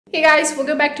Hey guys,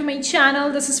 welcome back to my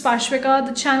channel. This is Pashvika,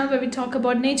 the channel where we talk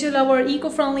about nature lover,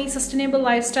 eco-friendly, sustainable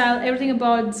lifestyle, everything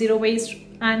about zero waste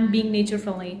and being nature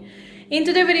friendly. In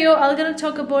today's video, I'm gonna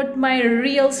talk about my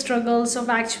real struggles of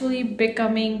actually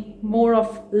becoming more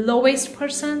of low waste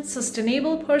person,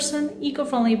 sustainable person,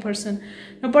 eco-friendly person.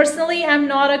 Now personally, I'm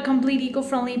not a complete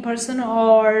eco-friendly person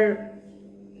or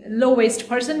low waste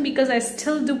person because I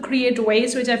still do create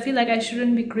waste, which I feel like I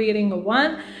shouldn't be creating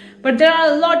one. But there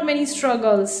are many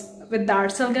struggles with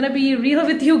that. So I'm gonna be real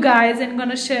with you guys and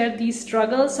gonna share these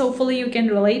struggles. Hopefully you can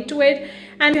relate to it.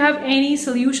 And if you have any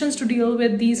solutions to deal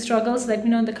with these struggles, let me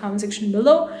know in the comment section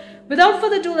below. Without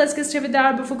further ado, let's get started with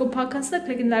that. Before we go, consider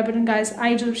clicking the like button, guys.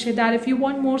 I do appreciate that. If you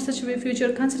want more such a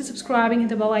future, consider subscribing, hit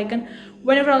the bell icon.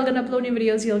 Whenever I'm gonna upload new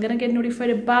videos, you're gonna get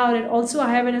notified about it. Also,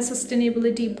 I have a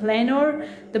sustainability planner,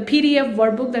 the PDF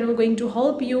workbook that will going to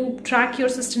help you track your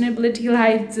sustainability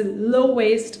life, low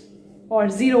waste or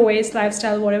zero waste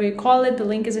lifestyle, whatever you call it. The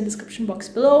link is in the description box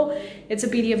below. It's a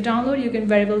PDF download. You can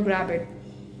very well grab it.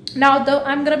 Now, though,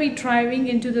 I'm gonna be driving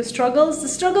into the struggles. The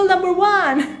struggle number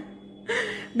one.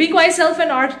 Being myself an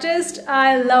artist,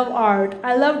 I love art.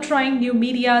 I love trying new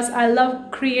medias. I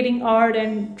love creating art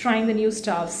and trying the new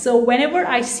stuff. So whenever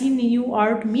I see new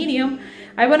art medium,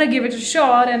 I want to give it a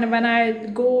shot. And when I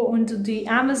go onto the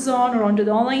Amazon or onto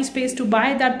the online space to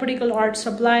buy that particular art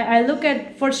supply, I look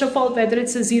at, first of all, whether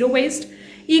it's a zero waste,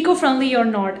 eco-friendly or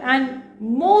not. And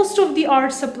most of the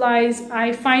art supplies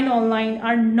I find online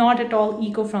are not at all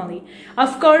eco-friendly.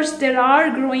 Of course, there are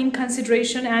growing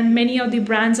consideration and many of the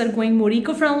brands are going more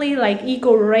eco-friendly, like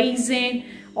eco-resin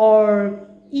or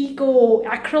eco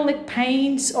acrylic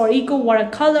paints or eco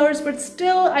watercolors, but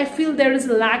still I feel there is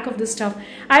a lack of this stuff.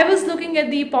 I was looking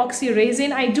at the epoxy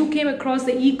resin. I do came across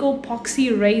the eco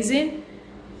epoxy resin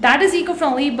that is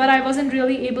eco-friendly, but I wasn't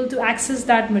really able to access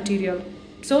that material.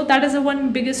 So that is the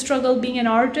one biggest struggle being an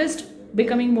artist,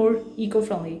 becoming more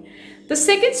eco-friendly. The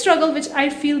second struggle which I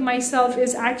feel myself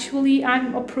is actually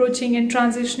I'm approaching and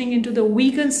transitioning into the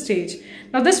vegan stage.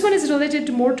 Now this one is related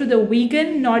to more to the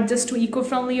vegan, not just to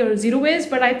eco-friendly or zero waste,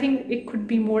 but I think it could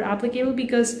be more applicable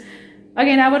because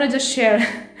again, I want to just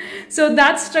share. So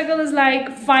that struggle is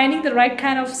like finding the right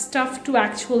kind of stuff to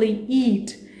actually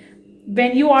eat.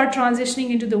 When you are transitioning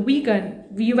into the vegan,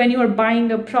 when you are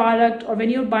buying a product or when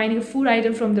you're buying a food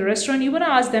item from the restaurant, you want to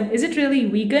ask them, is it really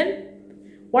vegan?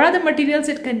 What are the materials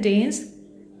it contains?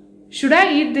 Should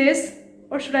I eat this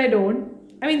or should I don't?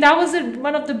 I mean, that was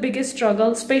one of the biggest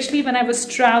struggles, especially when I was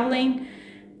traveling.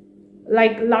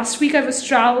 Like last week I was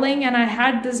traveling and I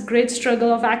had this great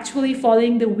struggle of actually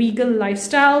following the vegan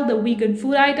lifestyle, the vegan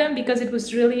food item, because it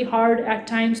was really hard at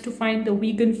times to find the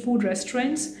vegan food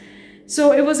restaurants.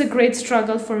 So it was a great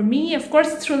struggle for me. Of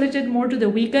course, it's related more to the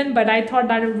vegan, but I thought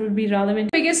that it would be relevant.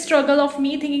 The biggest struggle of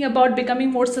me thinking about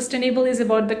becoming more sustainable is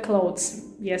about the clothes.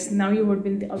 Yes, now you would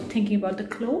be thinking about the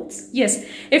clothes. Yes,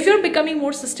 if you're becoming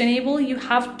more sustainable, you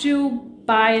have to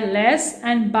buy less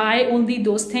and buy only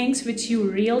those things which you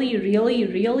really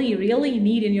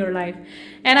need in your life.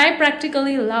 And I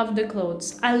practically love the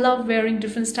clothes. I love wearing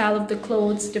different style of the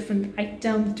clothes, different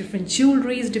items, different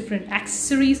jewelries, different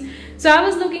accessories. So I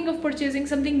was looking of purchasing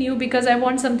something new because I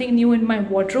want something new in my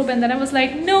wardrobe, and then I was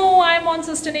like, no, I'm on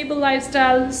sustainable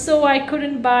lifestyle, so I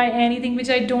couldn't buy anything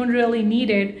which I don't really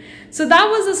needed. So that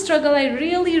was a struggle I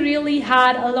really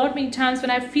had a lot many times when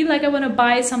I feel like I want to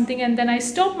buy something and then I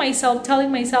stop myself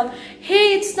telling myself,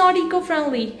 hey, it's not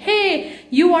eco-friendly. Hey,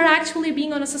 you are actually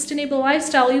being on a sustainable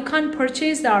lifestyle. You can't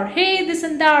purchase that. Hey, this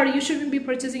and that, you shouldn't be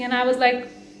purchasing. And I was like,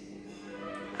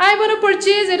 I want to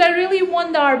purchase it. I really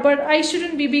want that, but I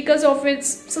shouldn't be because of its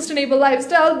sustainable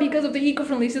lifestyle, because of the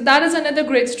eco-friendly. So that is another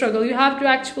great struggle. You have to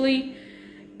actually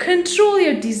control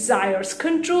your desires,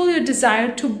 control your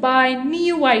desire to buy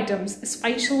new items,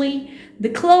 especially the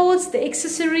clothes, the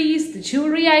accessories, the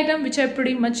jewelry item, which I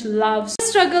pretty much love. The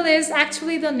struggle is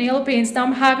actually the nail paints. Now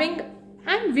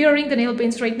I'm wearing the nail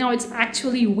paints right now. It's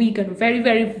actually vegan, very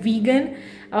vegan,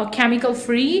 chemical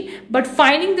free, but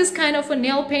finding this kind of a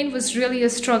nail paint was really a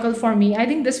struggle for me. I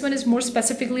think this one is more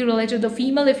specifically related to the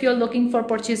female. If you're looking for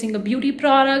purchasing a beauty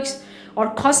products or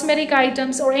cosmetic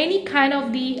items or any kind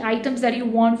of the items that you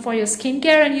want for your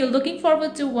skincare and you're looking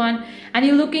forward to one and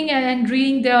you're looking at and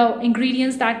reading the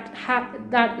ingredients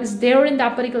that is there in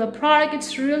that particular product,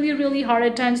 it's really hard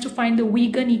at times to find the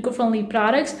vegan eco-friendly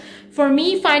products. For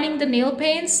me, finding the nail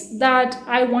paints that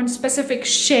I want specific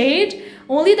shade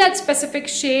only that specific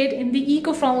shade in the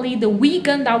eco-friendly, the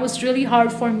vegan, that was really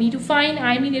hard for me to find.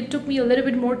 I mean, it took me a little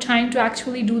bit more time to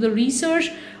actually do the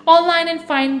research online and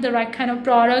find the right kind of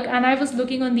product. And I was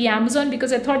looking on the Amazon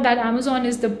because I thought that Amazon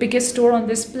is the biggest store on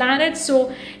this planet,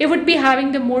 so it would be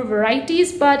having the more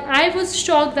varieties. But I was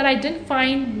shocked that I didn't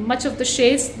find much of the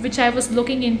shades which I was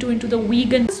looking into the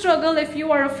vegan struggle. If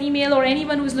you are a female or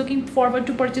anyone who's looking forward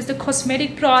to purchase the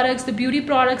cosmetic products, the beauty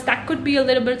products, that could be a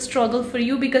little bit struggle for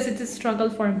you, because it's a struggle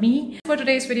for me. For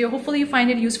today's video, hopefully you find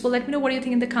it useful. Let me know what you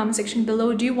think in the comment section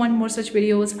below. Do you want more such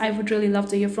videos? I would really love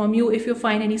to hear from you. If you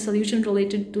find any solution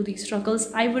related to these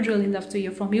struggles, I would really love to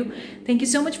hear from you. Thank you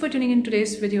so much for tuning in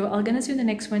today's video. I'll gonna see you in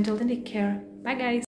the next one. Till then, take care. Bye guys.